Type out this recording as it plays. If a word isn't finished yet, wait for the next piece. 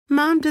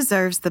Mom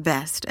deserves the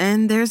best,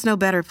 and there's no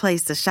better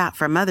place to shop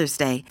for Mother's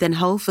Day than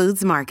Whole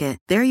Foods Market.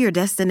 They're your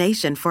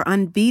destination for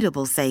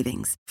unbeatable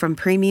savings, from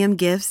premium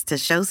gifts to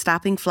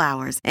show-stopping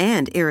flowers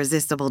and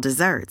irresistible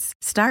desserts.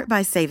 Start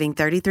by saving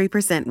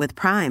 33% with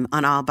Prime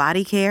on all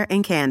body care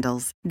and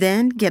candles.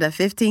 Then get a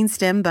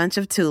 15-stem bunch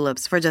of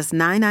tulips for just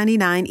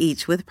 $9.99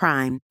 each with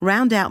Prime.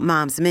 Round out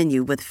Mom's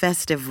menu with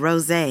festive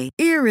rosé,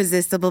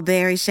 irresistible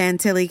berry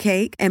chantilly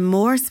cake, and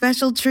more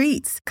special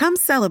treats. Come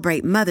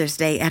celebrate Mother's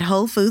Day at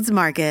Whole Foods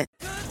Market.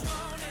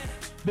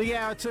 Big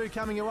hour 2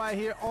 coming away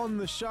here on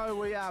the show.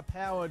 We are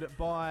powered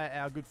by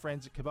our good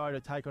friends at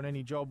Kubota. Take on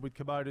any job with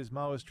Kubota's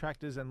mowers,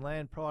 tractors and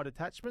land pride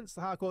attachments.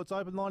 The Harcourt's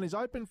open line is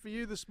open for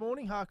you this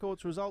morning.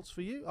 Harcourt's results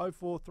for you,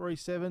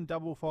 0437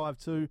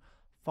 552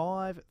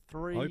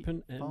 535.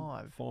 Open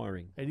and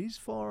firing. It is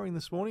firing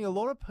this morning. A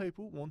lot of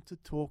people want to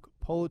talk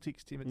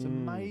politics, Tim. It's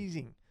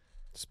amazing.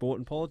 Sport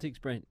and politics,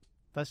 Brent.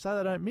 They say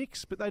they don't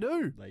mix, but they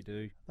do. They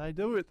do. They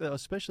do it,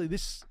 especially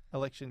this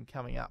election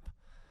coming up.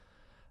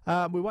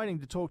 We're waiting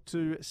to talk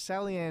to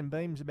Salliann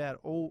Beams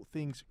about all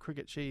things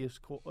cricket. She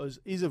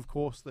is, of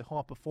course, the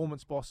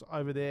high-performance boss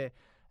over there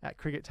at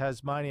Cricket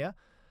Tasmania.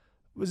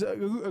 It was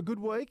a good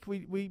week.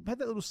 We had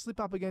that little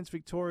slip-up against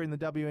Victoria in the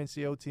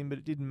WNCL, Tim, but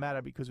it didn't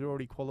matter because we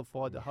already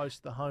qualified to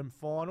host the home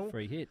final.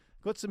 Free hit.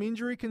 Got some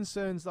injury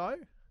concerns, though.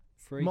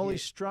 Molly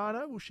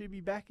Strano, will she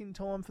be back in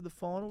time for the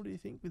final, do you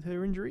think, with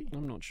her injury?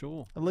 I'm not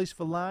sure. At least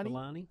for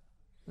Lani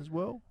as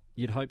well?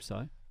 You'd hope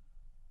so.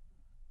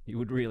 You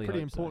would really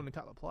pretty hope important, so. a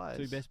couple of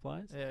players. 2 best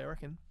players? Yeah, I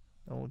reckon.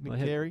 Oh, Nick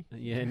Carey.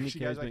 Yeah, Nick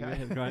Carey's been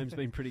good. Graham's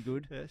been pretty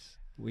good. Yes.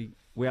 We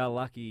are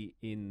lucky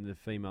in the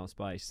female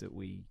space that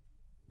we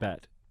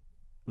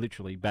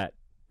literally bat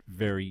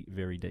very,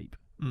 very deep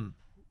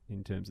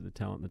in terms of the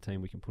talent and the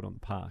team we can put on the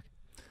park.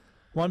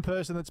 One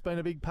person that's been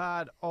a big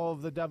part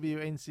of the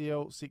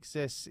WNCL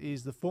success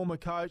is the former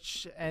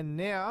coach and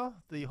now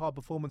the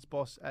high-performance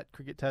boss at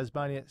Cricket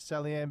Tasmania,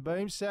 Salliann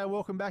Beams. Sal,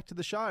 welcome back to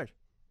the show.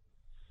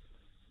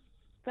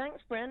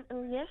 Thanks, Brent.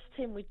 And yes,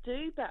 Tim, we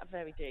do bat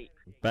very deep.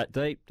 Bat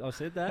deep, I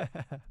said that.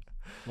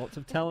 Lots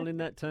of talent in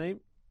that team.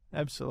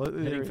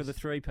 Absolutely. Heading for the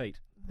three-peat.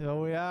 Yeah,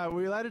 we are. Are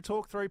we allowed to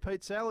talk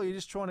three-peat, Sal, or are you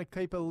just trying to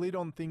keep a lid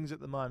on things at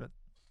the moment?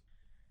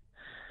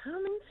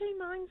 I'm in two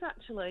minds,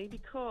 actually,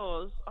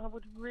 because I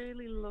would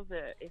really love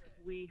it if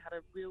we had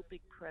a real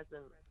big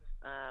presence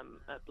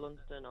at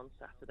Blunsdon on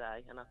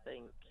Saturday, and I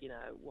think,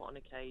 what an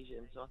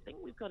occasion. So I think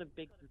we've got to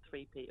big the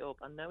three-peat up.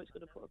 I know it's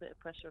going to put a bit of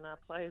pressure on our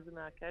players and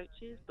our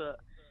coaches, but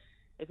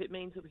if it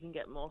means that we can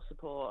get more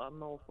support,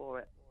 I'm all for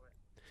it.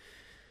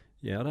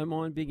 Yeah, I don't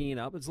mind bigging it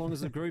up as long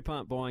as the group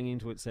aren't buying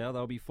into it, Sal.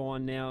 They'll be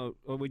fine now.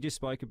 Well, we just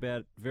spoke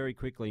about very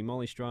quickly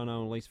Molly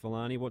Strano and Elise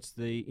Villani. What's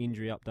the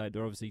injury update?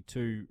 They're obviously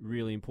 2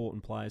 really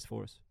important players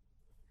for us.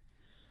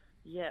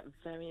 Yeah,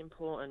 very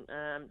important.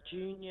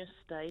 Junior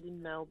stayed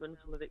in Melbourne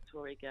for the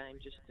Victoria game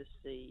just to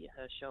see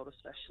her shoulder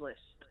specialist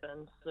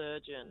and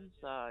surgeon.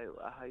 So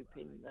I'm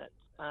hoping that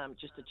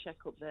just a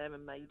check-up there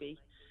and maybe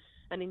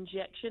an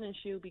injection and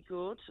she'll be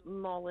good.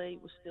 Molly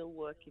was still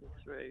working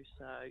through,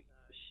 so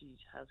she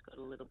has got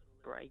a little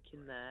break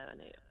in there, and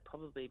it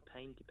probably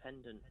pain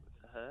dependent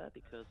for her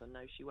because I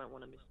know she won't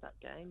want to miss that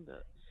game,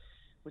 but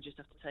we'll just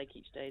have to take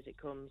each day as it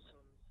comes.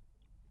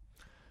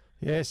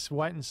 Yes,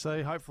 wait and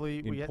see.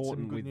 Hopefully we get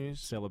some good news.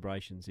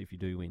 Celebrations if you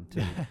do win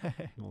too.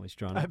 Molly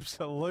Strano.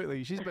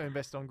 Absolutely. She's been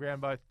best on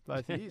ground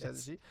both years,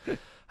 hasn't she?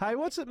 Hey,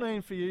 what's it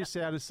mean for you,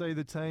 Sal, to see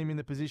the team in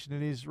the position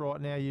it is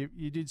right now?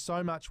 You did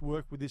so much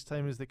work with this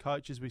team as the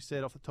coach, as we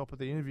said off the top of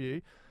the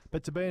interview,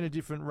 but to be in a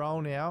different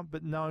role now,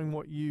 but knowing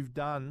what you've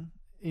done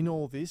in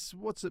all this,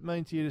 what's it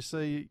mean to you to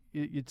see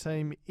your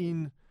team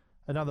in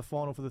another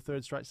final for the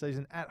 3rd straight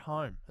season at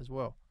home as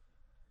well?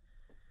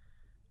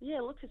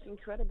 Yeah, look, it's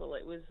incredible.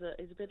 It was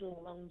a bit of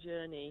a long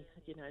journey,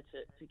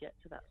 to get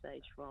to that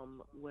stage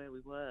from where we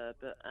were.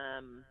 But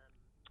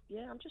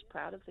yeah, I'm just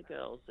proud of the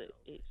girls.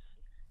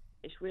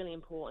 It's really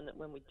important that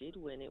when we did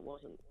win,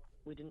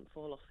 we didn't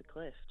fall off the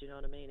cliff. Do you know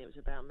what I mean? It was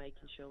about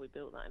making sure we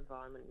built that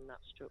environment and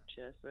that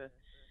structure for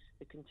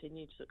the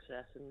continued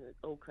success. And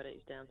all credit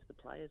is down to the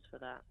players for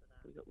that.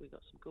 We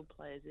got some good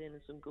players in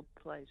and some good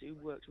players who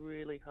worked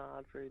really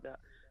hard through that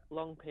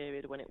long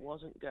period when it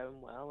wasn't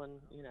going well, and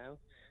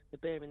they're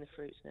bearing the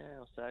fruits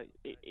now. So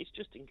it's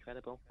just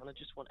incredible, and I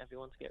just want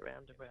everyone to get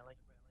around it, really.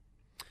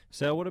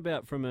 So what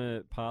about from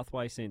a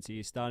pathway sense? Are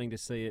you starting to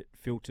see it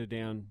filter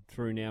down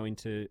through now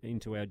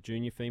into our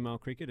junior female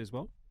cricket as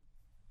well?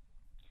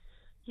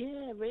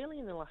 Yeah, really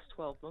in the last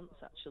 12 months,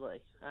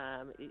 actually.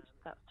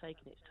 That's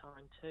taken its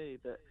time too,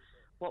 but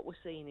what we're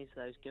seeing is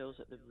those girls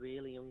at the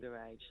really younger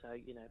age. So,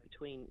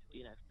 between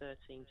 13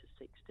 to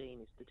 16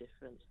 is the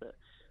difference that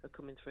are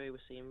coming through.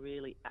 We're seeing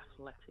really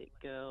athletic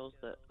girls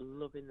that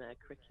loving their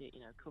cricket,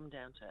 come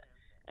down to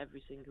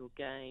every single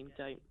game,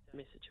 don't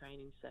miss a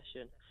training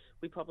session.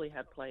 We probably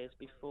had players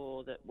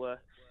before that were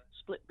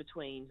split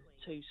between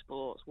 2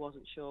 sports,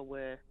 wasn't sure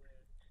where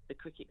the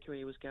cricket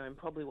career was going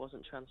probably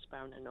wasn't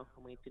transparent enough,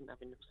 and we didn't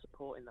have enough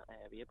support in that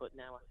area. But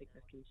now I think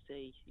I can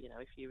see,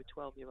 if you're a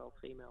 12-year-old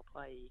female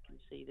player, you can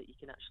see that you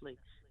can actually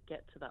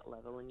get to that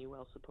level, and you're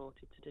well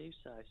supported to do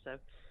so. So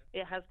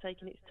it has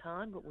taken its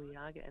time, but we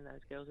are getting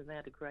those girls, and they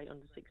had a great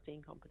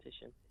under-16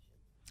 competition.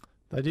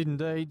 They did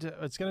indeed.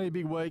 It's going to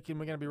be a big week, and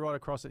we're going to be right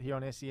across it here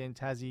on SEN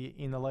Tassie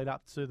in the lead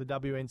up to the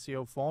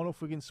WNCL final.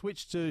 If we can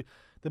switch to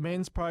the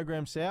men's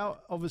program,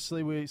 Sal,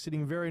 obviously we're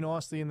sitting very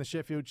nicely in the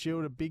Sheffield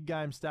Shield, a big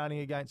game starting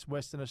against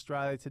Western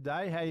Australia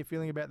today. How are you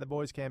feeling about the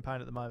boys' campaign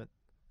at the moment?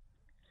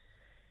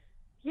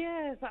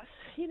 Yeah, it's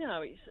been a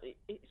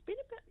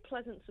bit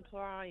pleasant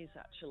surprise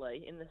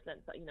actually, in the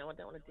sense that I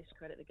don't want to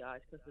discredit the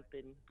guys because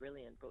they've been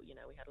brilliant, but we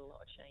had a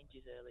lot of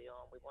changes early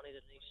on. We wanted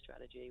a new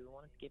strategy. We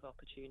wanted to give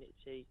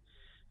opportunity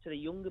to the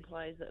younger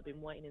players that have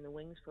been waiting in the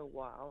wings for a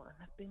while, and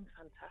they've been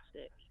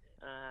fantastic.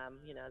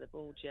 They've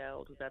all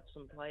gelled. We've had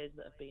some players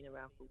that have been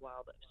around for a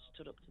while that have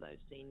stood up to those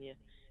senior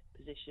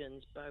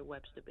positions. Bo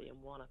Webster being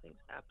one, I think,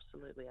 is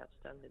absolutely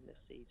outstanding this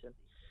season.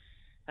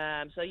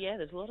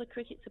 There's a lot of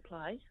cricket to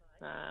play.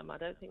 I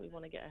don't think we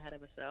want to get ahead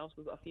of ourselves.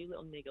 We've got a few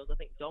little niggles. I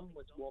think Dom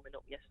was warming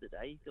up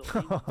yesterday. He thought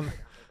he was going to have a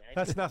game.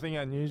 That's nothing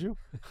unusual.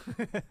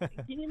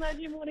 Can you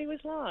imagine what he was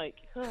like?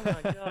 Oh,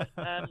 my God.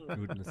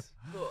 Goodness.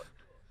 But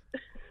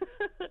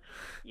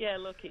yeah,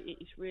 look,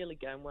 it's really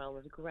going well.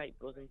 There's a great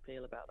buzz and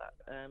feel about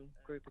that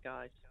group of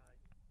guys.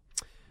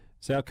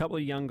 So a couple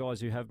of young guys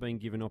who have been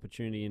given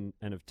opportunity and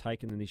have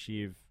taken them this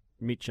year,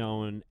 Mitch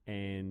Owen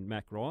and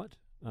Mac Wright,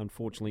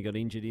 unfortunately got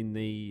injured in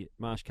the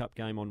Marsh Cup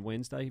game on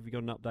Wednesday. Have you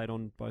got an update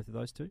on both of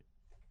those two?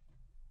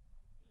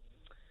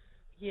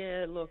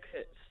 Yeah, look,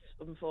 it's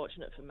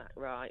unfortunate for Mac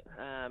Wright.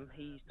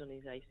 He's done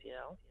his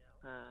ACL,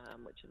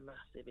 which is a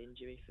massive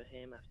injury for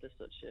him after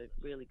such a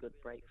really good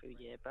breakthrough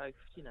year, both,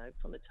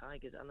 from the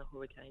Tigers and the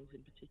Hurricanes in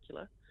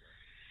particular.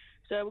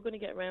 So we're going to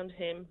get around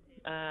him.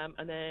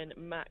 And then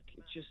Mac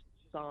just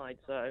signed,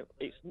 so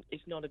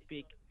it's not a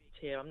big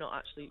tear. I'm not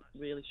actually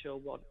really sure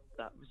what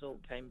that result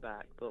came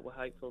back, but we're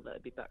hopeful that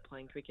he'll be back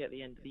playing cricket at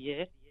the end of the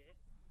year.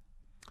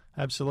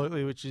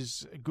 Absolutely, which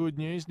is good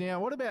news. Now,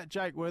 what about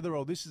Jake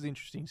Weatherall? This is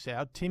interesting,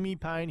 Sal. Timmy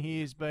Payne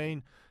here has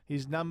been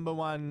his number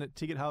one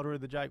ticket holder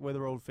of the Jake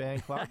Weatherall fan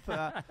club.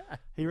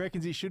 He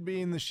reckons he should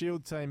be in the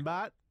Shield team,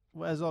 but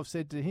as I've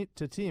said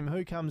to Tim,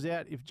 who comes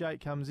out if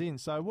Jake comes in?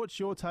 So what's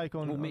your take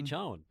on... Well, Mitch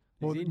Owen.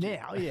 Well,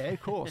 now, yeah, of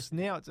course.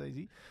 Now it's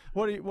easy.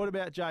 What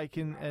about Jake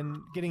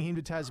and getting him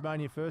to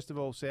Tasmania, first of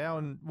all, Sal,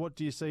 and what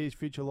do you see his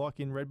future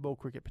like in red ball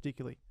cricket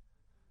particularly?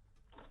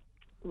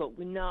 Look,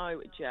 we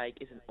know Jake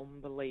is an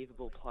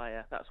unbelievable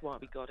player. That's why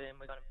we got him.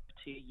 We got him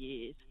for 2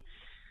 years.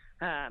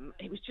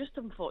 It was just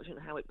unfortunate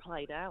how it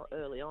played out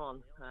early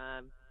on.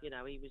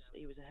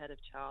 He was ahead of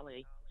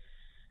Charlie.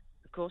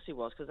 Of course he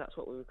was, because that's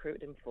what we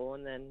recruited him for.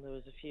 And then there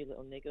was a few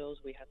little niggles.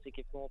 We had to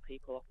give more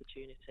people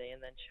opportunity.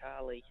 And then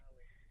Charlie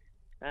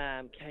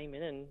came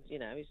in and,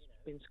 he's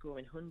been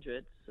scoring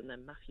hundreds. And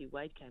then Matthew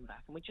Wade came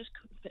back. And we just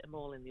couldn't fit them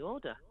all in the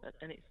order.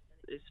 And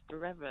it's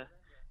forever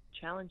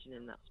challenging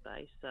in that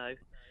space. So...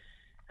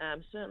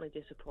 certainly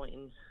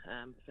disappointing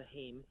for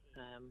him,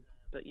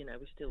 but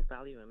we still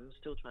value him. We're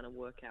still trying to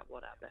work out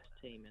what our best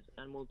team is,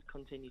 and we'll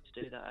continue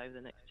to do that over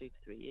the next 2 to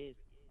 3 years.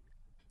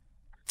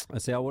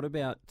 Sal, what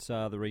about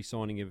the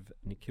re-signing of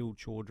Nikhil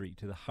Chaudhry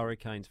to the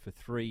Hurricanes for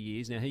 3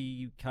 years? Now,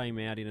 he came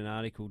out in an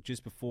article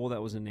just before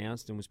that was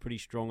announced and was pretty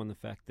strong on the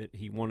fact that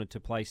he wanted to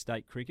play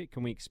state cricket.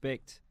 Can we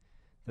expect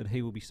that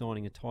he will be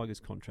signing a Tigers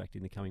contract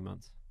in the coming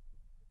months?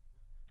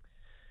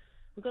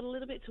 We've got a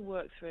little bit to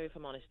work through, if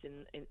I'm honest,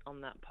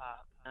 on that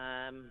part,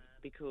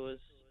 because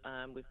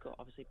we've got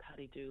obviously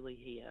Paddy Dooley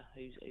here,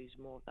 who's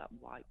more of that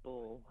white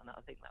ball, and I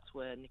think that's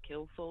where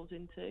Nikhil falls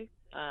into.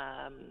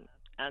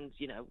 And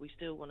we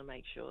still want to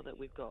make sure that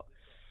we've got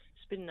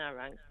spin in our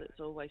ranks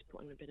that's always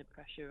putting a bit of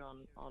pressure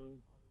on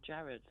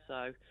Jared.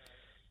 So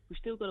we've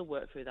still got to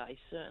work through that.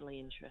 He's certainly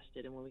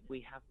interested, and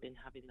we have been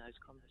having those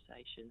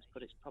conversations,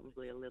 but it's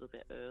probably a little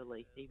bit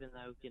early, even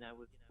though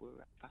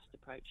we're fast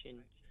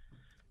approaching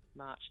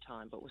March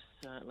time, but we're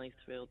certainly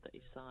thrilled that he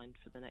signed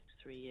for the next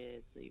 3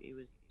 years. He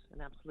was an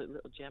absolute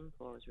little gem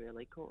for us,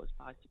 really. Caught us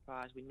by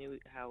surprise. We knew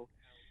how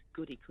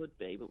good he could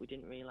be, but we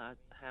didn't realise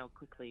how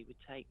quickly he would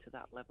take to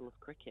that level of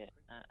cricket,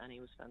 and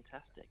he was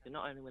fantastic. And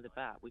not only with a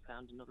bat, we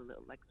found another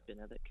little leg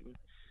spinner that can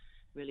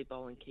really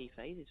bowl in key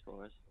phases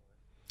for us.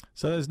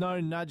 So there's no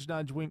nudge,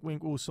 wink,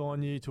 wink, we'll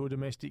sign you to a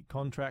domestic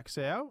contract,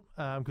 Sal,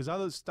 because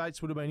other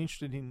states would have been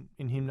interested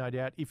in him, no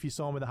doubt, if you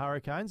sign with the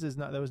Hurricanes.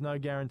 There was no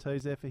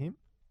guarantees there for him?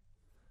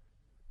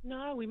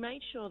 No, we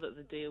made sure that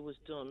the deal was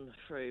done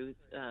through,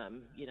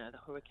 the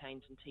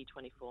Hurricanes and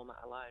T20 format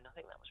alone. I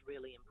think that was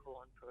really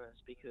important for us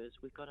because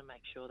we've got to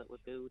make sure that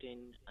we're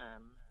building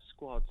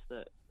squads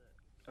that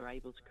are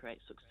able to create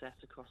success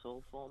across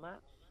all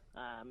formats,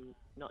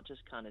 not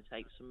just kind of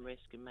take some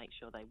risk and make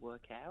sure they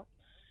work out.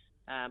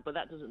 But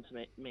that doesn't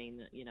mean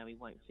that, he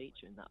won't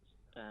feature in that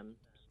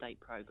state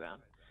program.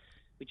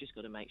 We just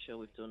got to make sure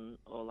we've done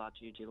all our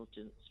due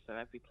diligence for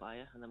every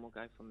player, and then we'll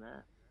go from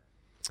there.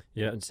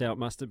 Yeah, and so it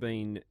must have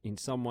been in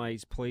some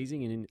ways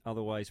pleasing and in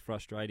other ways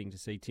frustrating to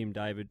see Tim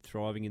David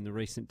thriving in the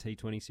recent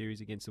T20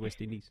 series against the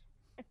West Indies.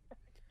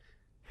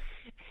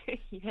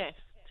 Yes,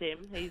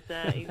 Tim. He's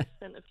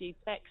sent a few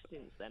texts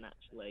since then,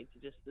 actually,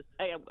 to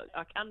say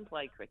I can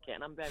play cricket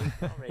and I'm very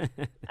sorry.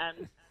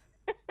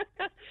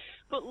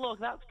 But look,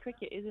 that's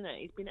cricket, isn't it?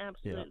 He's been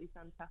absolutely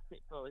fantastic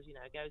for us.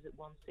 Goes at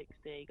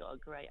 160, got a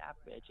great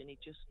average, and he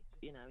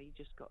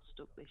just got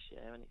stuck this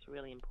year. And it's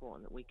really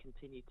important that we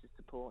continue to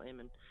support him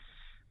and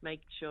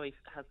make sure he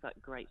has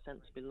that great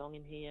sense of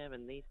belonging here.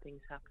 And these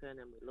things happen,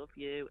 and we love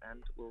you,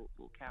 and we'll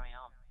carry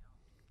on.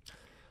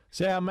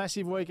 So, a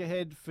massive week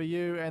ahead for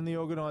you and the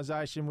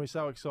organisation. We're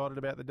so excited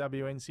about the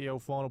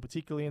WNCL final,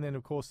 particularly, and then,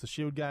 of course, the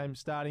Shield game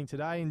starting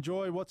today.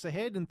 Enjoy what's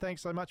ahead, and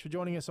thanks so much for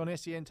joining us on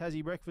SEN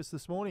Tassie Breakfast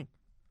this morning.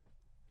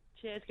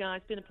 Cheers, guys.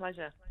 It's been a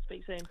pleasure.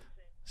 Speak soon.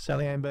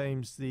 Salliann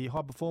Beams, the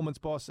high-performance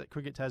boss at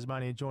Cricket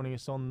Tasmania, joining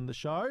us on the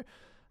show.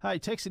 Hey,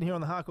 texting here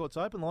on the Harcourts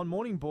Open Line.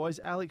 Morning, boys.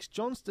 Alex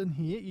Johnston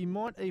here. You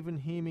might even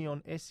hear me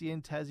on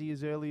SEN Tassie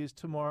as early as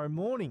tomorrow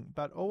morning,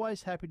 but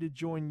always happy to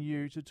join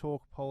you to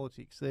talk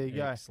politics. There you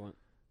go. Excellent.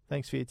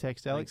 Thanks for your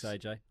text, Alex.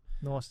 Thanks, AJ.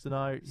 Nice to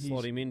know.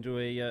 Slot him into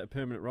a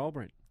permanent role,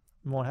 Brent.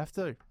 Might have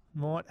to.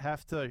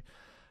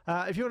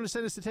 If you want to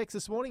send us a text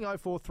this morning,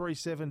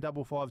 0437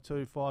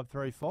 552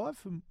 535,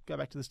 and go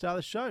back to the start of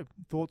the show.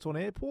 Thoughts on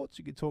airports?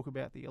 You could talk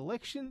about the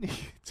election. You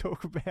could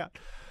talk about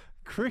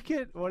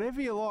cricket,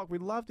 whatever you like.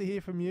 We'd love to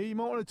hear from you. You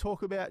might want to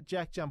talk about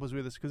jack jumpers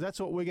with us, because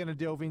that's what we're going to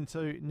delve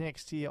into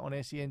next here on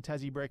SEN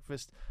Tassie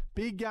Breakfast.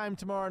 Big game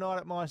tomorrow night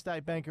at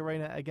MyState Bank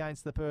Arena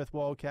against the Perth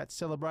Wildcats,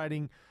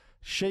 celebrating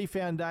She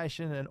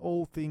Foundation and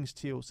all things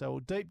teal. So we'll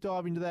deep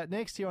dive into that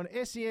next here on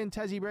SEN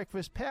Tassie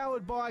Breakfast,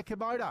 powered by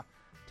Kubota.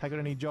 Take on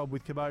any job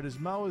with Kubota's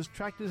mowers,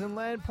 tractors and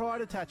land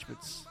pride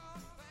attachments.